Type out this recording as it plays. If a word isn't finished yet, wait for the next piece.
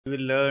We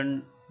will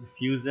learn the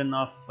fusion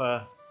of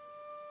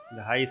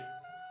the high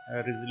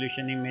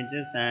resolution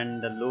images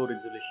and the low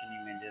resolution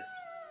images.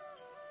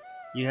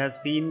 You have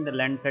seen the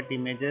LANDSAT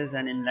images,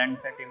 and in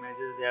LANDSAT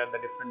images there are the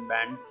different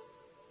bands.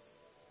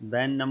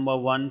 Band number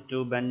 1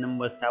 to band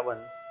number 7,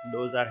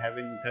 those are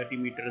having 30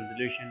 meter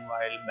resolution,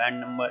 while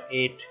band number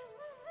 8,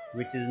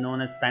 which is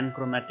known as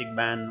panchromatic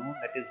band,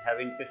 that is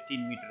having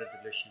 15 meter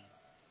resolution.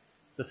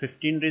 So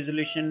 15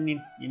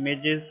 resolution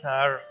images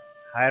are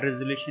higher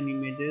resolution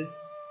images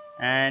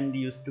and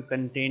used to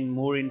contain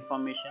more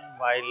information,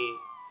 while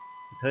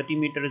 30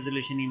 meter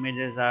resolution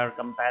images are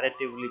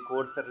comparatively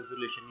coarser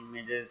resolution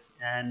images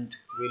and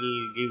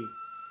will give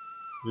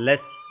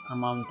less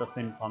amount of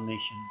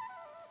information.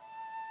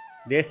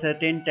 There are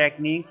certain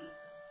techniques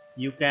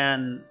you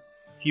can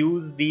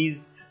fuse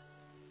these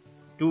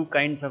two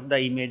kinds of the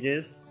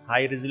images,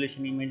 high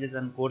resolution images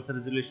and coarse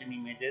resolution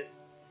images,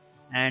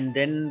 and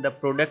then the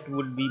product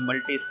would be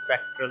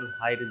multispectral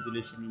high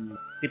resolution image.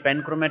 See,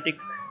 panchromatic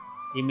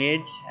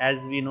image,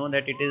 as we know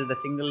that it is the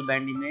single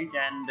band image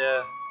and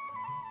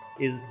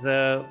is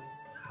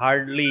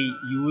hardly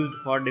used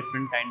for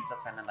different kinds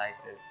of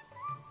analysis.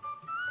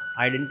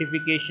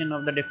 Identification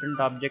of the different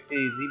object is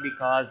easy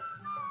because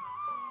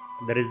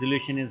the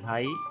resolution is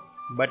high,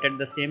 but at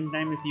the same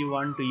time, if you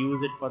want to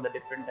use it for the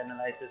different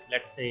analysis,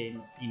 let's say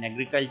in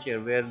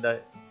agriculture, where the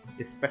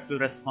spectral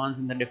response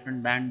in the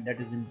different band, that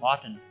is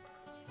important.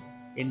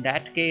 In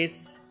that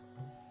case,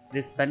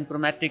 this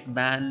panchromatic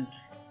band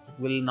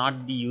will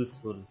not be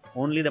useful.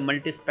 Only the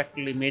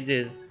multispectral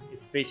images,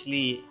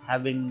 especially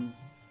having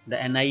the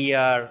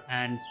NIR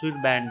and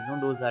SWIR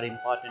bands, those are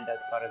important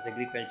as far as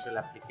agricultural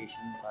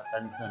applications are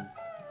concerned.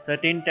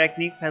 Certain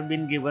techniques have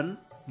been given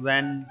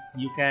when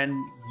you can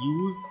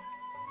use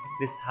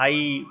this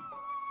high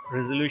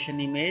resolution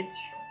image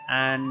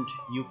and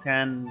you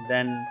can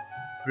then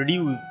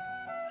produce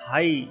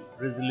high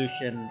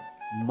resolution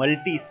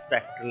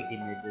multispectral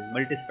images.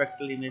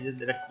 Multispectral images,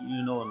 that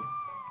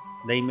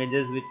the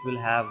images which will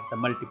have the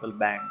multiple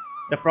bands.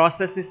 The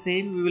process is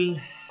same. We will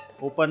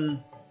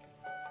open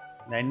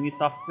the ENVI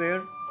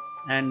software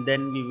and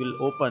then we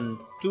will open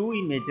two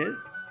images,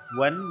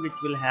 one which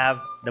will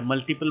have the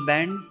multiple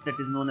bands, that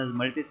is known as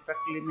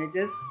multispectral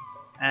images,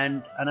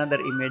 and another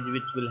image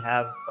which will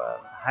have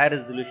high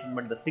resolution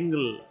but the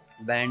single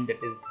band, that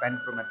is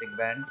panchromatic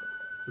band.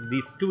 So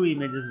these two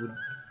images would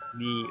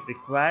be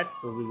required.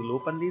 So we will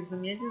open these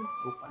images,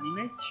 open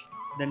image,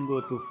 then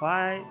go to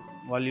File,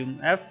 Volume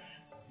F.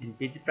 In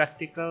PG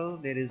Practical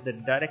there is the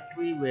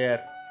directory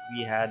where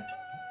we had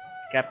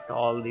kept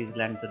all these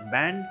LANDSAT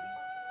bands,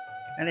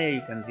 and here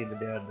you can see that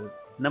there are the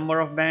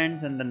number of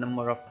bands and the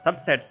number of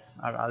subsets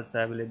are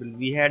also available.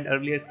 We had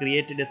earlier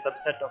created a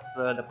subset of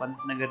the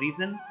Pantnagar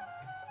region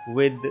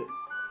with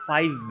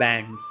 5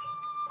 bands.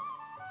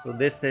 So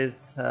this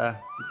is,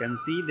 you can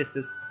see, this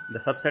is the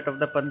subset of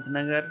the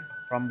Pantnagar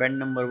from band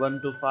number 1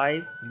 to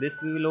 5. This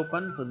we will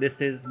open. So this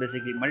is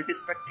basically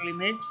multispectral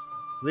image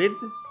with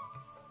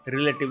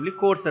relatively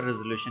coarser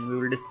resolution. We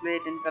will display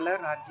it in color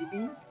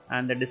RGB,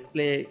 and the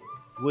display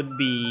would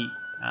be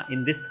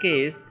in this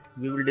case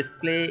we will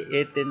display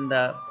it in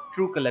the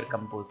true color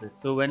composite.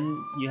 So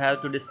when you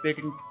have to display it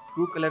in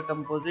true color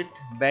composite,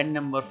 band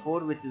number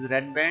 4, which is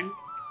red band,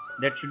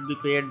 that should be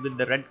paired with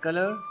the red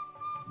color.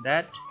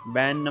 That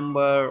band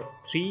number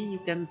 3, you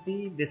can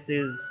see this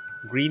is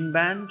green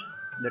band,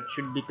 that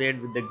should be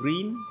paired with the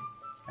green,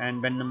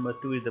 and band number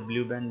 2 is the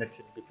blue band, that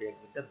should be paired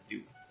with the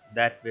blue.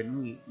 That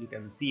when you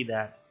can see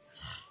that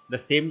the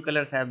same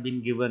colors have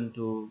been given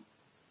to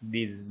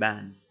these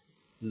bands.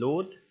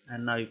 Load,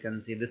 and now you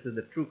can see this is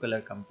the true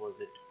color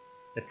composite.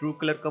 The true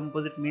color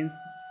composite means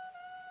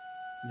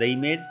the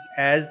image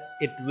as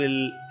it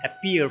will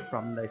appear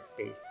from the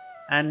space.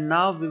 And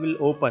now we will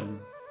open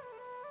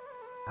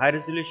high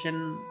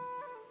resolution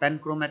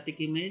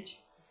panchromatic image.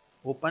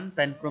 Open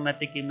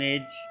panchromatic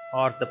image,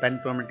 or the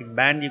panchromatic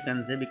band you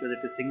can say, because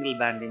it is single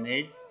band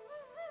image.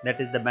 That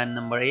is the band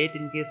number 8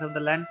 in case of the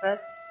LANDSAT.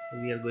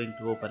 So we are going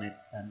to open it,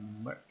 band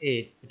number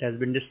 8. It has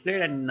been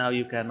displayed, and now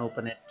you can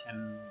open it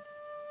and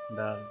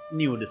the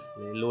new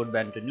display, load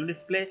band to new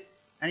display,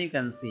 and you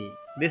can see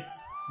this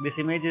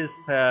image is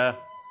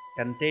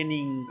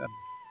containing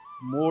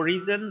more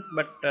regions,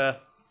 but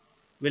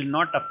will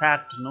not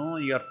affect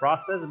your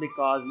process,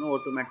 because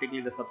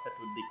automatically the subset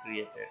would be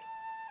created.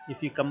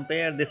 If you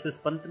compare, this is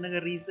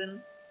Pantnagar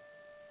region,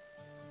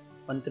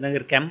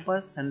 Pantnagar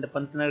campus, and the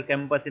Pantnagar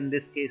campus in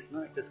this case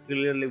it is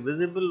clearly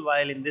visible,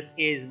 while in this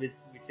case which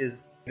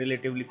is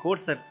relatively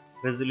coarser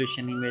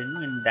resolution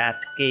image, in that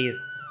case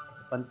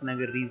the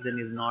Pantnagar region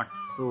is not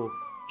so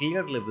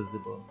clearly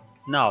visible.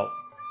 Now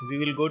we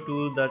will go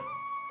to the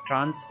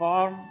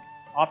transform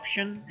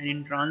option, and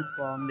in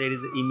transform there is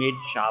image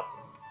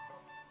sharpening.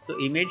 So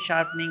image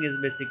sharpening is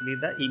basically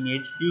the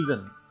image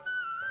fusion,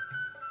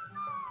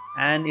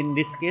 and in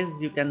this case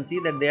you can see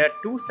that there are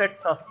two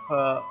sets of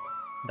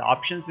the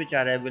options which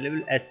are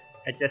available as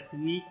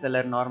HSV,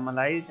 color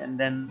normalized, and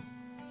then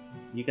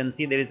you can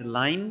see there is a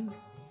line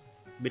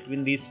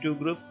between these two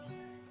groups,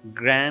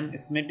 Graham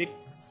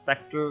Smith's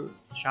spectral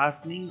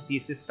sharpening,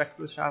 PC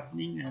spectral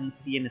sharpening, and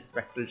CN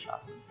spectral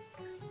sharpening.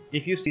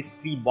 If you see these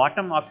three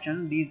bottom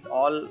options, these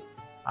all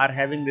are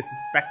having this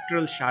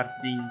spectral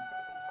sharpening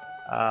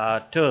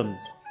terms.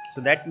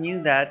 So that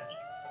means that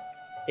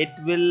it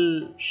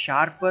will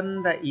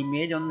sharpen the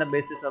image on the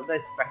basis of the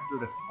spectral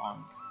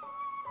response.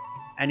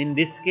 And in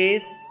this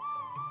case,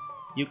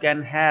 you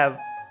can have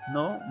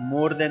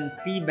more than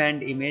 3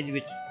 band image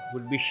which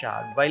would be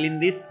sharp, while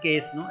in this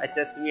case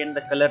HSV and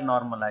the color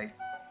normalized,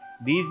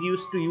 these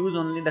used to use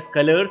only the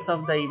colors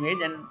of the image,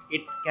 and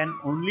it can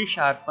only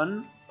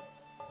sharpen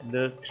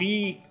the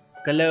 3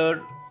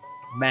 color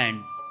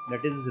bands,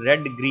 that is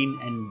red, green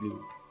and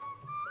blue.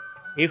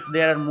 If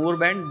there are more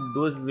bands,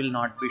 those will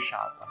not be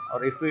sharpened,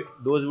 or if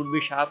those would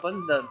be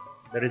sharpened,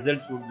 the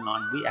results would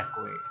not be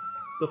accurate.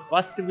 So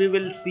first we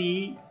will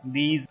see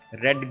these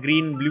red,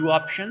 green, blue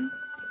options.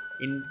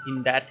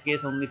 In that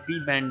case only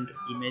 3 band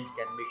image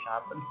can be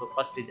sharpened. So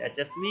first is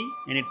HSV,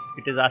 and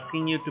it is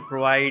asking you to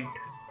provide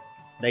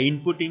the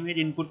input image.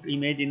 Input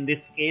image in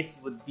this case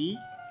would be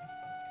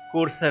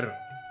coarser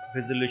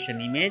resolution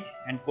image,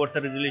 and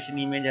coarser resolution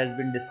image has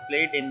been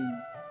displayed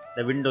in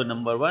the window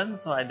number 1.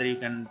 So either you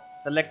can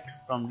select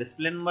from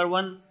display number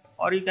 1,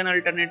 or you can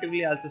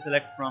alternatively also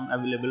select from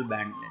available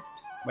band list,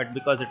 but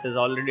because it is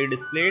already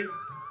displayed,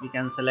 you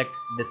can select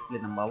display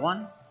number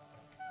 1.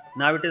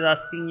 Now it is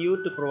asking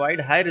you to provide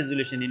high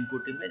resolution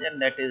input image,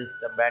 and that is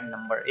the band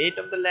number 8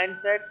 of the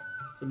LANDSAT.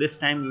 So this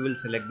time we will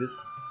select this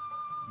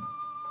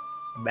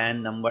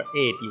band number 8.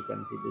 You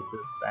can see this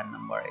is band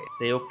number 8.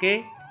 Say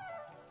OK,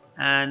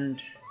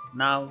 and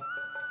now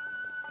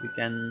you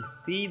can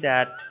see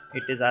that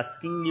it is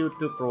asking you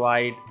to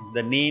provide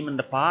the name and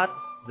the path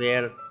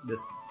where the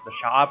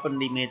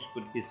sharpened image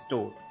could be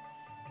stored.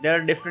 There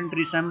are different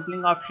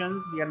resampling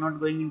options. We are not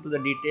going into the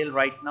detail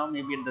right now.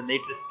 Maybe at the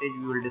later stage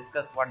we will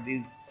discuss what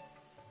these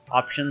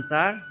options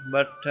are,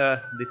 but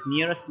this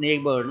nearest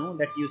neighbor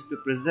that used to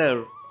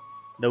preserve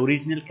the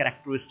original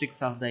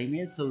characteristics of the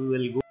image, so we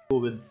will go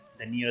with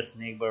the nearest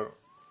neighbor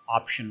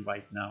option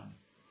right now,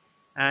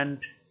 and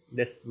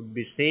this would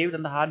be saved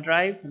on the hard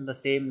drive in the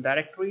same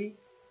directory,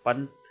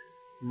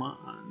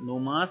 no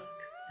mask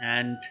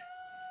and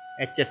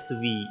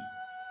HSV.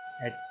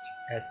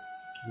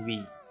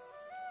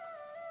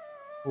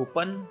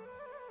 Open,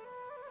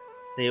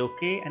 say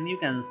OK, and you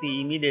can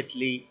see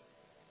immediately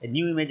a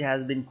new image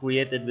has been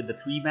created with the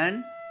 3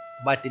 bands.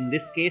 But in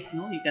this case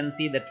you can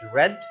see that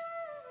red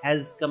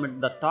has come at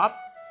the top,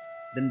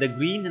 then the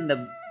green and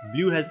the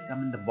blue has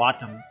come in the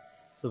bottom.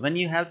 So when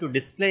you have to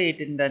display it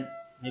in the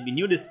maybe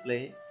new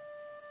display,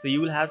 so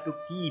you will have to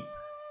keep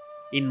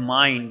in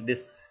mind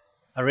this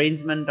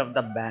arrangement of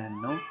the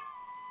band.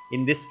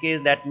 In this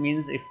case, that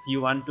means if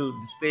you want to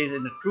display it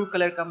in a true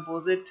color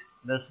composite,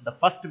 thus the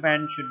first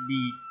band should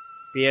be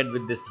paired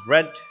with this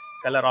red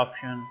color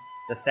option,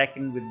 the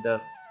second with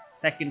the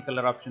second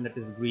color option, that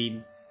is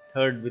green,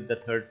 third with the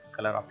third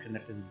color option,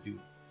 that is blue.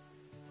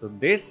 So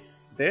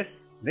this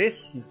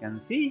you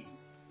can see,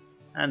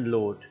 and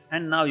load,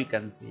 and now you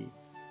can see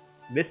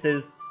this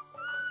is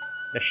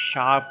the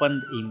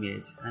sharpened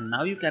image, and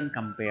now you can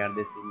compare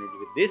this image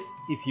with this.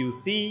 If you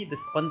see this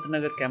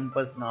Pantnagar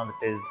campus, now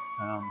it is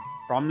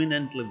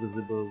prominently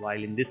visible,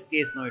 while in this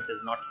case it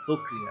is not so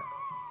clear.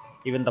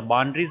 Even the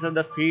boundaries of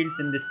the fields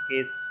in this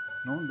case,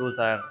 those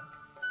are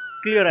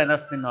clear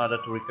enough in order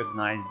to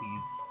recognize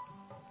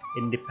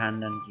these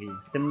independently.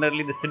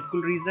 Similarly, the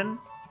circle region,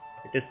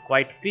 it is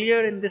quite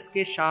clear in this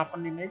case,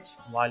 sharpened image,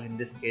 while in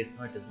this case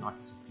it is not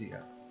so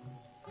clear.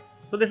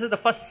 So this is the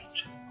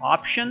first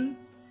option.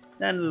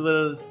 Then we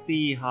will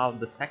see how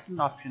the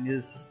second option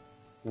is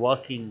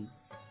working,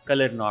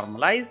 color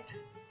normalized,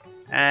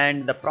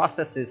 and the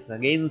process is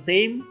again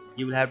same.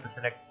 You will have to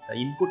select the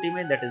input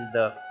image, that is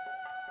the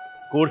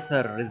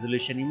coarser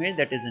resolution image,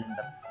 that is in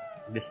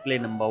the display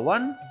number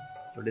 1.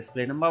 So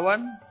display number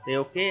 1, say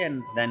OK,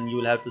 and then you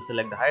will have to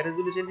select the high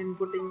resolution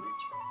input image,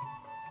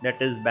 that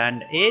is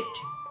band 8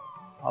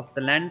 of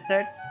the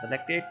LANDSAT.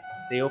 Select it,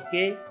 say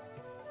OK,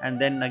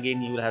 and then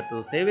again you will have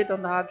to save it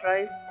on the hard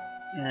drive.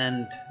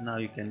 And now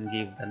you can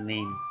give the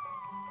name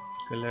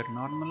color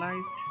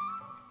normalized,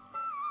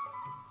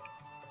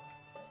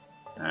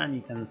 and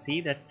you can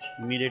see that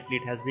immediately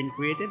it has been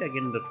created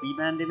again the 3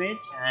 band image,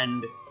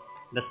 and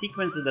the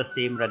sequence is the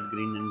same, red,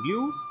 green and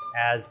blue,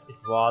 as it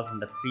was in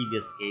the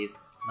previous case.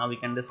 Now we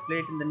can display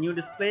it in the new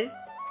display,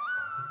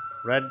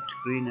 red,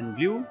 green and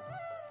blue,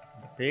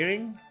 the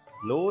pairing,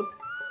 load,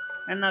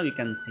 and now you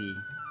can see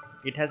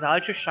it has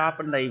also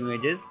sharpened the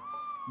images,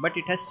 but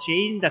it has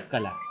changed the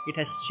color. It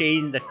has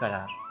changed the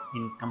color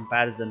in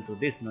comparison to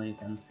this. Now you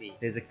can see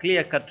there is a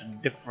clear-cut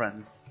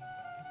difference.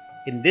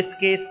 In this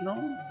case,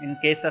 in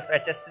case of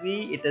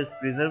HSV, it is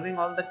preserving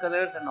all the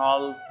colors and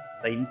all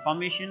the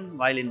information,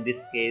 while in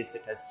this case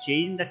it has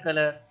changed the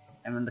color,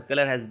 and when the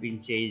color has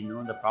been changed,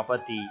 the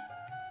property,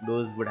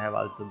 those would have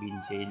also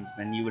been changed.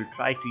 When you will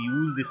try to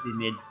use this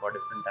image for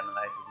different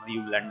analysis,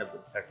 you will end up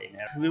with certain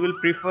errors. We will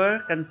prefer,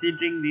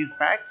 considering these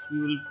facts, we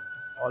will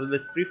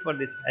always prefer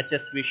this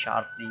HSV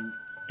sharpening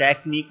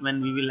technique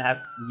when we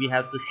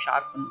have to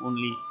sharpen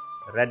only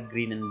red,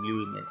 green and blue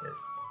images.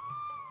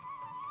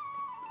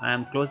 I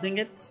am closing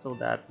it so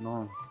that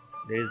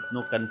there is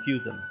no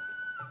confusion.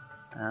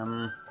 I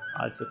am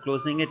also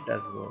closing it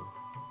as well,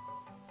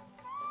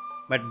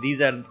 but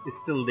these are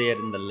still there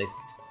in the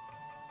list.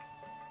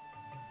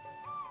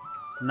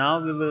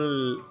 Now we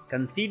will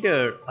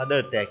consider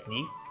other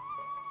techniques,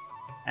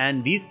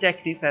 and these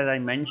techniques, as I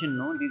mentioned,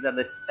 these are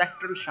the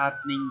spectral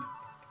sharpening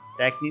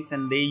techniques,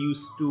 and they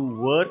used to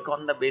work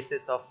on the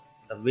basis of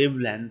the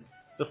wavelength.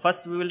 So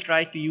first we will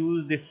try to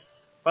use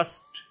this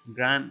first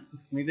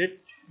Gram-Schmidt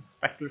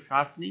spectral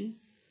sharpening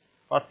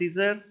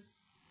procedure,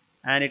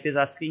 and it is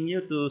asking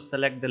you to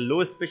select the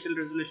low spatial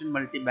resolution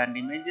multi-band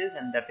images,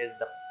 and that is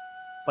the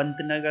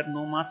Pantnagar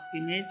no mask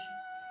image.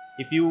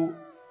 If you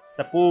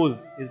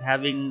suppose is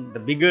having the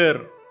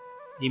bigger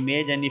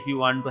image, and if you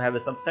want to have a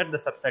subset, the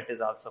subset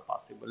is also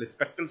possible, a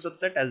spectral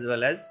subset as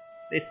well as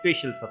the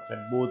spatial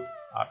subset, both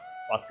are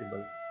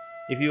possible.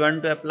 If you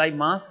want to apply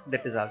mask,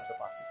 that is also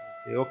possible.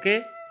 Say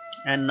OK,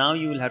 and now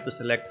you will have to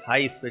select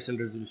high spatial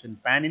resolution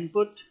pan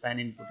input. Pan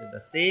input is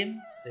the same.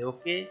 Say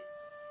OK,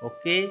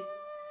 OK,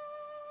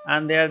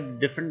 and there are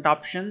different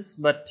options,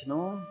 but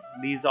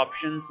these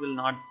options will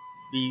not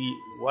be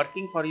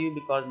working for you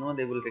because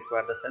they will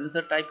require the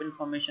sensor type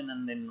information,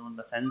 and then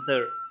the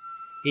sensor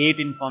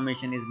 8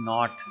 information is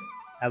not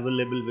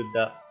available with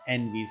the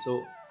ENVI.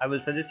 So I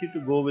will suggest you to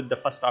go with the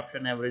first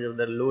option, average of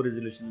the low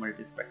resolution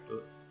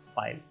multispectral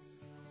file.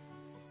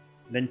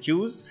 Then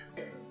choose,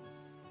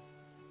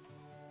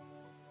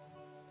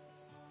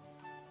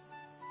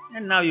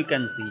 and now you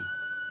can see,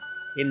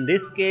 in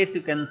this case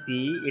you can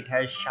see it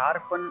has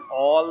sharpened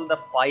all the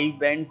 5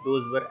 bands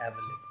those were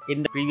available.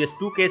 In the previous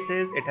 2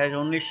 cases it has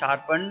only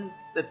sharpened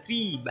the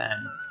 3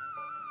 bands,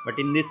 but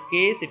in this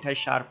case it has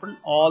sharpened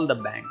all the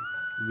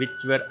bands which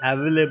were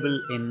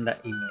available in the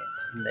image,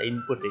 in the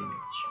input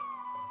image.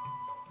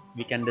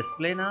 We can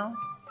display now,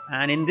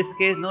 and in this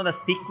case the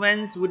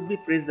sequence would be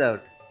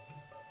preserved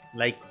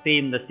like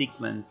same the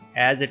sequence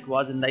as it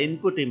was in the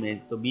input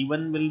image. So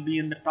B1 will be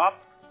in the top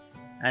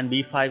and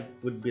B5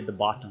 would be the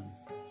bottom.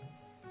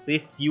 So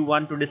if you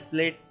want to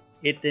display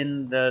it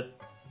in the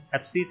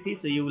FCC,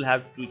 so you will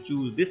have to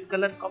choose this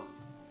color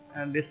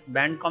and this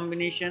band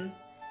combination.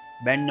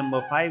 Band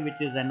number 5,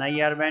 which is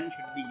NIR band,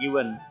 should be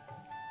given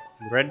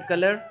red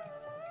color.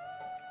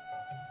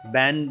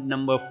 Band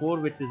number 4,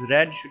 which is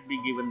red, should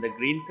be given the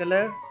green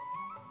color.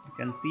 You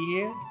can see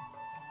here.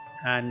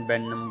 And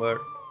band number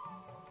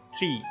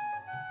 3,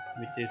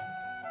 which is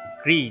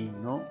green,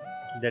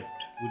 that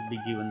would be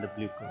given the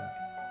blue color.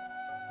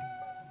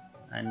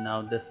 And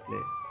now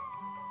display,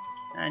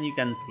 and you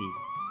can see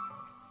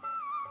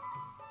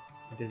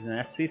it is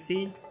an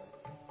FCC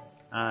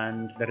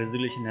and the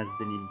resolution has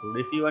been improved.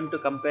 If you want to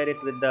compare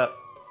it with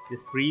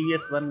this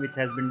previous one which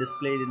has been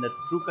displayed in the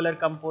true color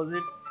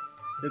composite,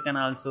 you can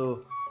also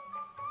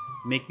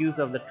make use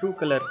of the true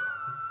color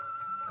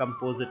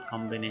composite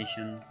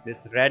combination,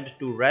 this red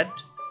to red,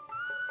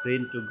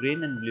 green to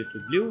green and blue to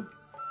blue,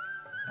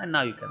 and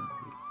now you can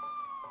see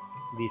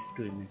these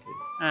 2 images.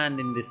 And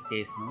in this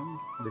case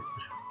this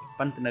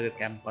Pantnagar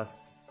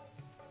campus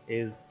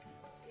is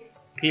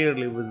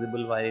clearly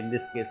visible, while in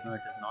this case it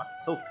is not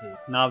so clear.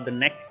 Now the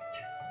next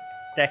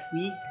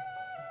technique,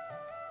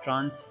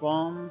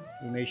 transform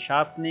image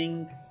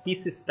sharpening,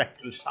 PC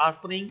spectral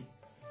sharpening.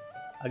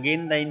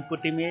 Again the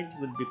input image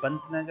would be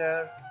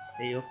Pantnagar.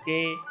 Say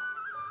OK.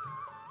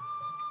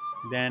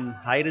 Then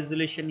high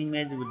resolution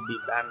image would be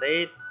band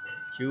 8.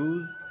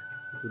 Choose,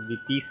 it would be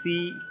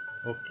PC.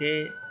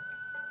 OK,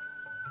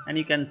 and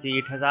you can see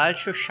it has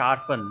also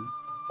sharpened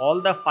all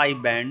the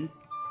 5 bands,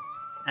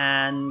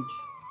 and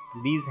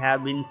these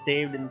have been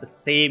saved in the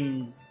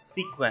same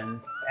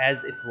sequence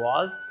as it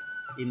was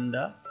in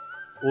the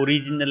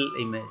original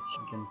image.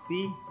 You can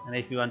see, and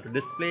if you want to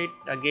display it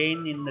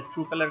again in the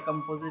true color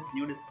composite,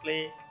 new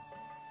display,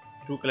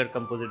 true color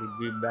composite would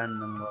be band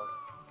number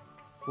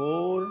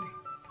 4,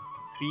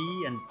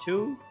 3 and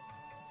 2,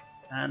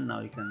 and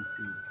now you can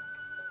see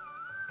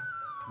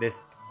this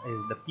is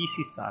the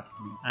PC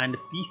sharpening. And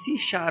PC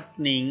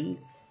sharpening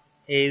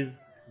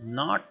is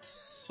not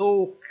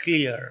so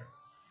clear.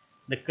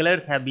 The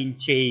colors have been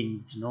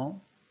changed,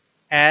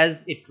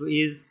 as it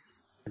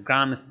is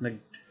Gram-Schmidt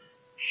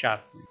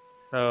sharpening.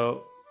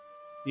 So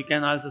you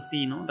can also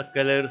see, the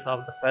colors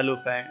of the fellow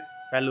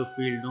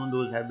field,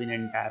 those have been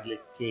entirely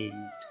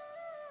changed.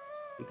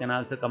 You can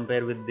also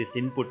compare with this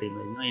input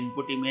image.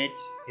 Input image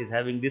is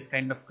having this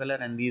kind of color,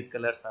 and these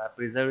colors are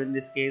preserved in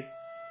this case.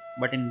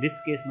 But in this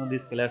case,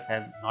 these colors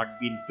have not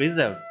been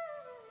preserved.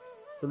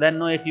 So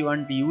then, if you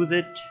want to use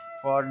it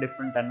for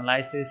different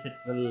analysis, it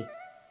will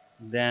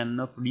then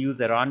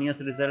produce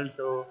erroneous results.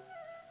 So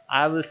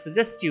I will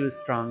suggest you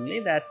strongly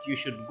that you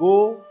should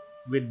go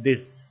with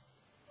this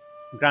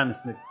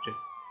Gram-Schmidt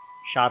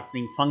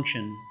sharpening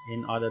function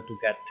in order to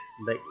get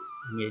the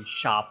image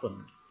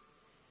sharpened.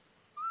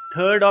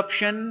 Third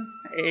option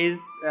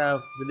is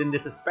within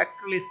this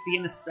spectral is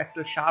CN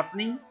spectral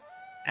sharpening,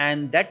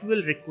 and that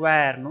will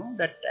require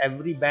that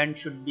every band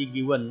should be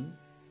given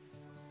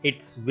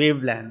its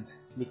wavelength,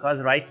 because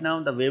right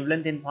now the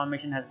wavelength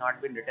information has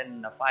not been written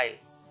in the file.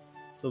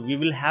 So we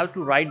will have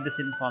to write this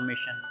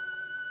information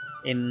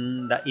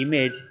in the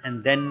image,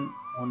 and then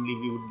only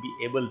we would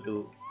be able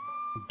to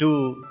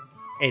do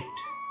it.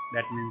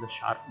 That means the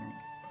sharpening.